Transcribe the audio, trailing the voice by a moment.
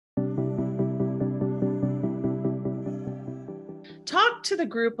Talk to the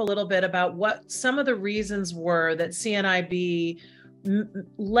group a little bit about what some of the reasons were that CNIB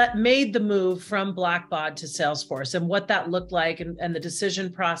made the move from Blackbaud to Salesforce, and what that looked like, and the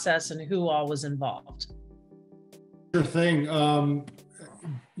decision process, and who all was involved. Sure thing.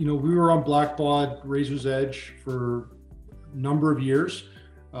 We were on Blackbaud Razor's Edge for a number of years,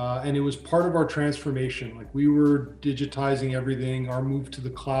 and it was part of our transformation. Like, we were digitizing everything. Our move to the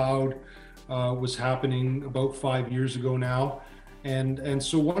cloud was happening about 5 years ago now. And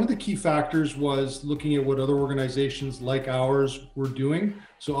so one of the key factors was looking at what other organizations like ours were doing.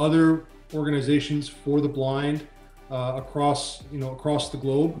 So other organizations for the blind across the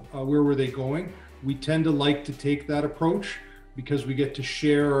globe, where were they going? We tend to like to take that approach because we get to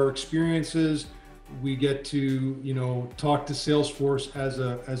share our experiences. We get to talk to Salesforce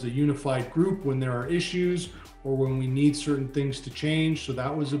as a unified group when there are issues or when we need certain things to change. So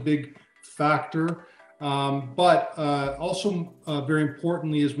that was a big factor. But also very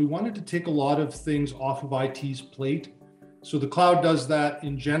importantly is we wanted to take a lot of things off of IT's plate. So the cloud does that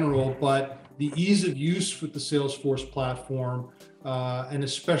in general, but the ease of use with the Salesforce platform, and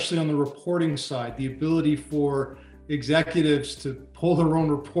especially on the reporting side, the ability for executives to pull their own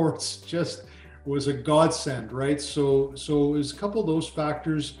reports just was a godsend, right? So it was a couple of those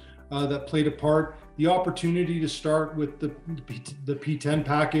factors that played a part. The opportunity to start with the P10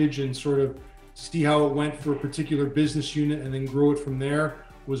 package and sort of see how it went for a particular business unit and then grow it from there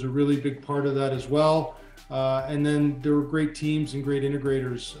was a really big part of that as well. And then there were great teams and great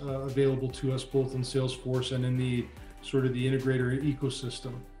integrators available to us, both in Salesforce and in the sort of the integrator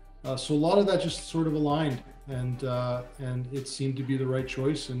ecosystem. So a lot of that just sort of aligned, and it seemed to be the right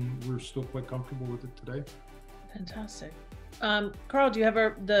choice, and we're still quite comfortable with it today. Fantastic. Karl, do you have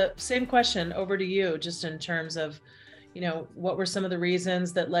the same question over to you, just in terms of, what were some of the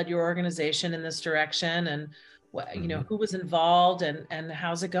reasons that led your organization in this direction, and what, who was involved, and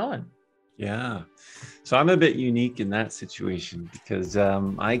how's it going? Yeah, so I'm a bit unique in that situation because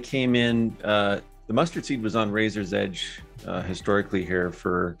I came in, the Mustard Seed was on Razor's Edge historically here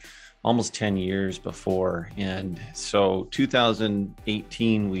for almost 10 years before. And so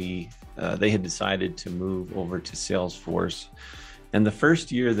 2018, they had decided to move over to Salesforce. And the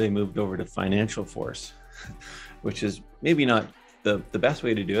first year they moved over to Financial Force, which is maybe not the best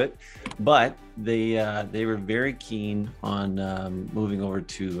way to do it, but they were very keen on moving over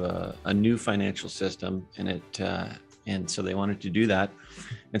to a new financial system, and so they wanted to do that.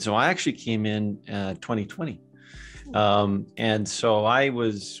 And so I actually came in 2020. And so I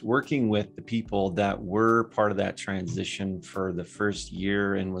was working with the people that were part of that transition for the first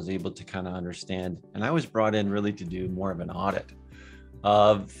year and was able to kind of understand. And I was brought in really to do more of an audit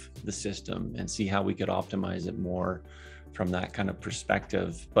of the system and see how we could optimize it more from that kind of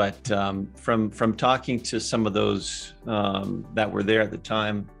perspective. But from talking to some of those that were there at the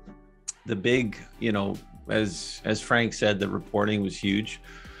time, the big, as Frank said, the reporting was huge.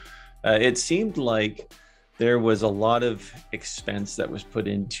 It seemed like there was a lot of expense that was put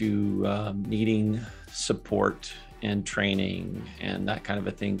into needing support and training and that kind of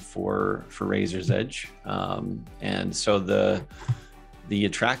a thing for Razor's Edge. And so the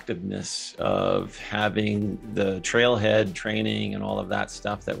attractiveness of having the trailhead training and all of that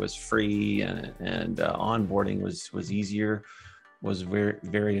stuff that was free and onboarding was easier, was very,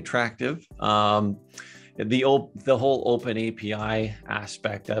 very attractive. The whole open API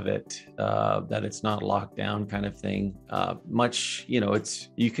aspect of it, that it's not locked down kind of thing,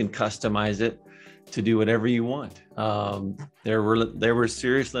 you can customize it to do whatever you want. There were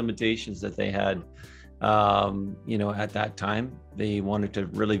serious limitations that they had, at that time. They wanted to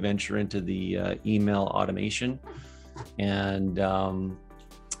really venture into the email automation and at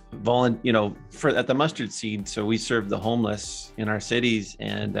the Mustard Seed. So we serve the homeless in our cities,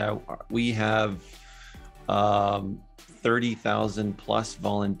 and we have 30,000 plus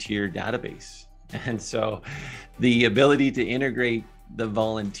volunteer database. And so the ability to integrate the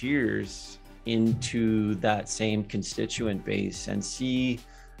volunteers into that same constituent base and see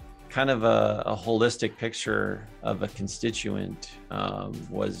kind of a holistic picture of a constituent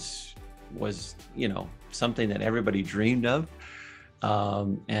was something that everybody dreamed of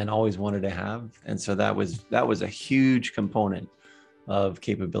and always wanted to have. And so that was a huge component of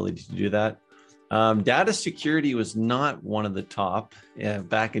capability to do that. Data security was not one of the top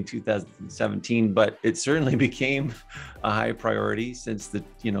back in 2017, but it certainly became a high priority since the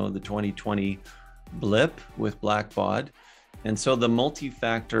 2020 blip with Blackbaud. And so the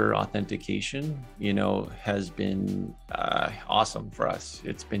multi-factor authentication, has been awesome for us.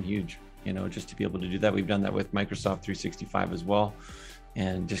 It's been huge, just to be able to do that. We've done that with Microsoft 365 as well,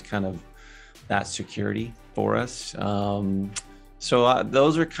 and just kind of that security for us. So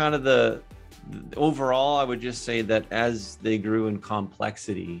those are kind of overall, I would just say that as they grew in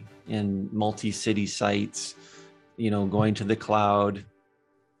complexity in multi-city sites, going to the cloud,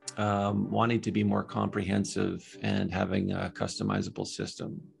 wanting to be more comprehensive and having a customizable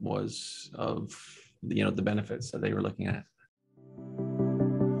system was of, the benefits that they were looking at.